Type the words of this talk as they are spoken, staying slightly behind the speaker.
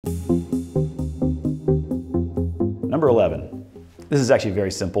Number 11. This is actually a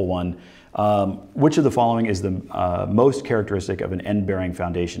very simple one. Which of the following is the most characteristic of an end-bearing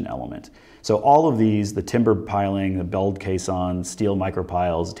foundation element? So all of these, the timber piling, the belled caisson, steel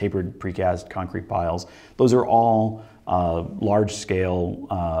micropiles, tapered precast concrete piles, those are all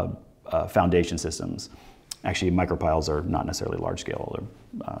large-scale foundation systems. Actually, micropiles are not necessarily large-scale.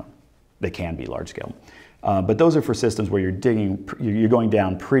 They can be large-scale. But those are for systems where you're going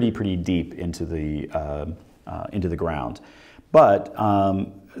down pretty deep into the ground. But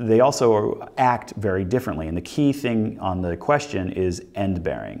they also act very differently. And the key thing on the question is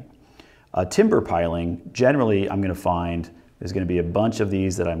end-bearing. Timber piling, generally I'm going to find there's going to be a bunch of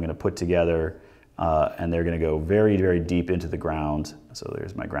these that I'm going to put together, and they're going to go very deep into the ground. So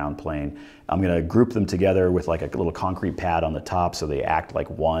there's my ground plane. I'm going to group them together with like a little concrete pad on the top so they act like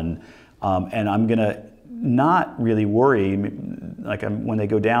one. And I'm going to not really worry, like when they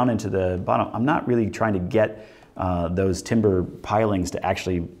go down into the bottom, I'm not really trying to get those timber pilings to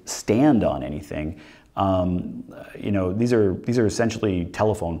actually stand on anything. You know, these are essentially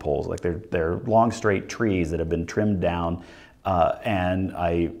telephone poles. Like they're long straight trees that have been trimmed down, and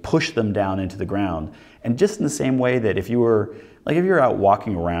I push them down into the ground. And just in the same way that if you're out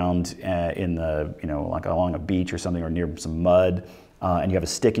walking around in the, you know, like along a beach or something, or near some mud, and you have a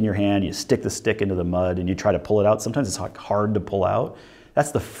stick in your hand, you stick the stick into the mud and you try to pull it out. Sometimes it's hard to pull out.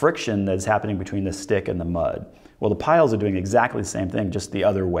 That's the friction that's happening between the stick and the mud. Well, the piles are doing exactly the same thing, just the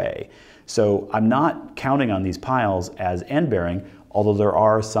other way. So I'm not counting on these piles as end-bearing, although there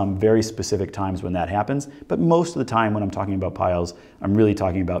are some very specific times when that happens. But most of the time when I'm talking about piles, I'm really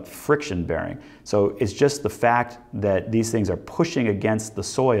talking about friction-bearing. So it's just the fact that these things are pushing against the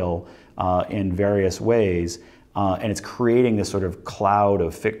soil in various ways, and it's creating this sort of cloud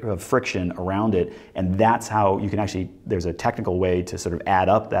of friction around it, and that's how you can actually, there's a technical way to sort of add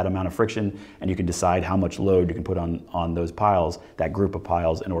up that amount of friction, and you can decide how much load you can put on those piles, that group of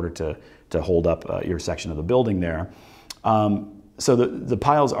piles, in order to hold up your section of the building there. So the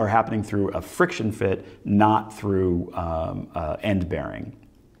piles are happening through a friction fit, not through end bearing.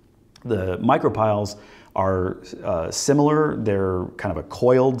 The micropiles are similar. They're kind of a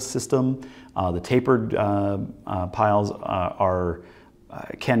coiled system. The tapered piles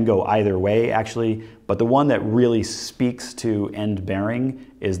can go either way, actually, but the one that really speaks to end bearing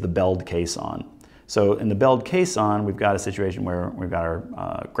is the belled caisson. So in the belled caisson, we've got a situation where we've got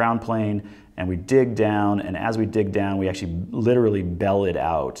our ground plane, and we dig down, and as we dig down, we actually literally bell it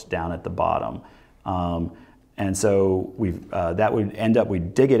out down at the bottom. And so that would end up,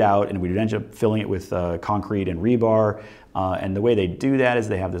 we'd dig it out, and we'd end up filling it with concrete and rebar. And the way they do that is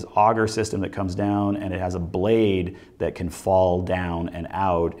they have this auger system that comes down, and it has a blade that can fall down and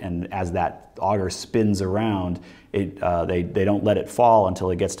out. And as that auger spins around, they don't let it fall until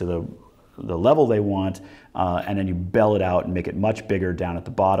it gets to the level they want, and then you bell it out and make it much bigger down at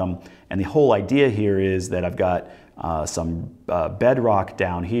the bottom. And the whole idea here is that I've got some bedrock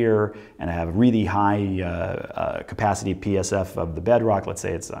down here, and I have really high capacity PSF of the bedrock. Let's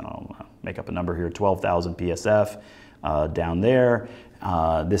say it's, I don't know, make up a number here, 12,000 PSF down there.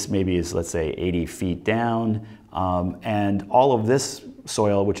 This maybe is, let's say, 80 feet down. And all of this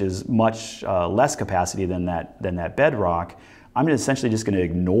soil, which is much less capacity than that bedrock, I'm essentially just going to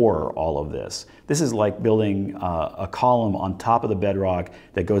ignore all of this. This is like building a column on top of the bedrock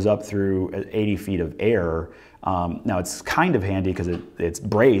that goes up through 80 feet of air. Now it's kind of handy because it's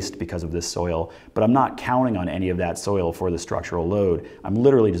braced because of this soil, but I'm not counting on any of that soil for the structural load. I'm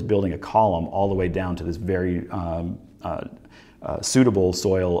literally just building a column all the way down to this very suitable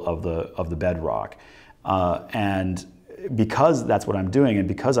soil of the bedrock. And because that's what I'm doing, and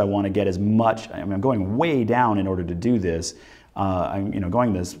because I want to get as much, I'm going way down in order to do this. I'm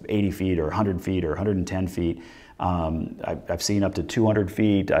going this 80 feet or 100 feet or 110 feet. I've seen up to 200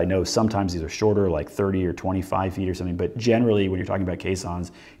 feet. I know sometimes these are shorter, like 30 or 25 feet or something, but generally when you're talking about caissons,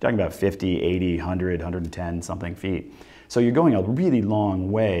 you're talking about 50, 80, 100, 110 something feet. So you're going a really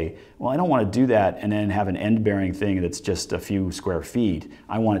long way. Well, I don't want to do that and then have an end-bearing thing that's just a few square feet.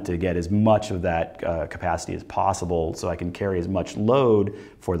 I want it to get as much of that capacity as possible so I can carry as much load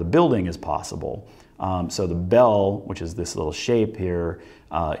for the building as possible. So the bell, which is this little shape here,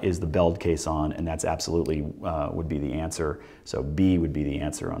 is the belled caisson, and that's absolutely would be the answer. So B would be the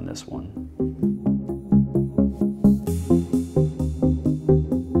answer on this one.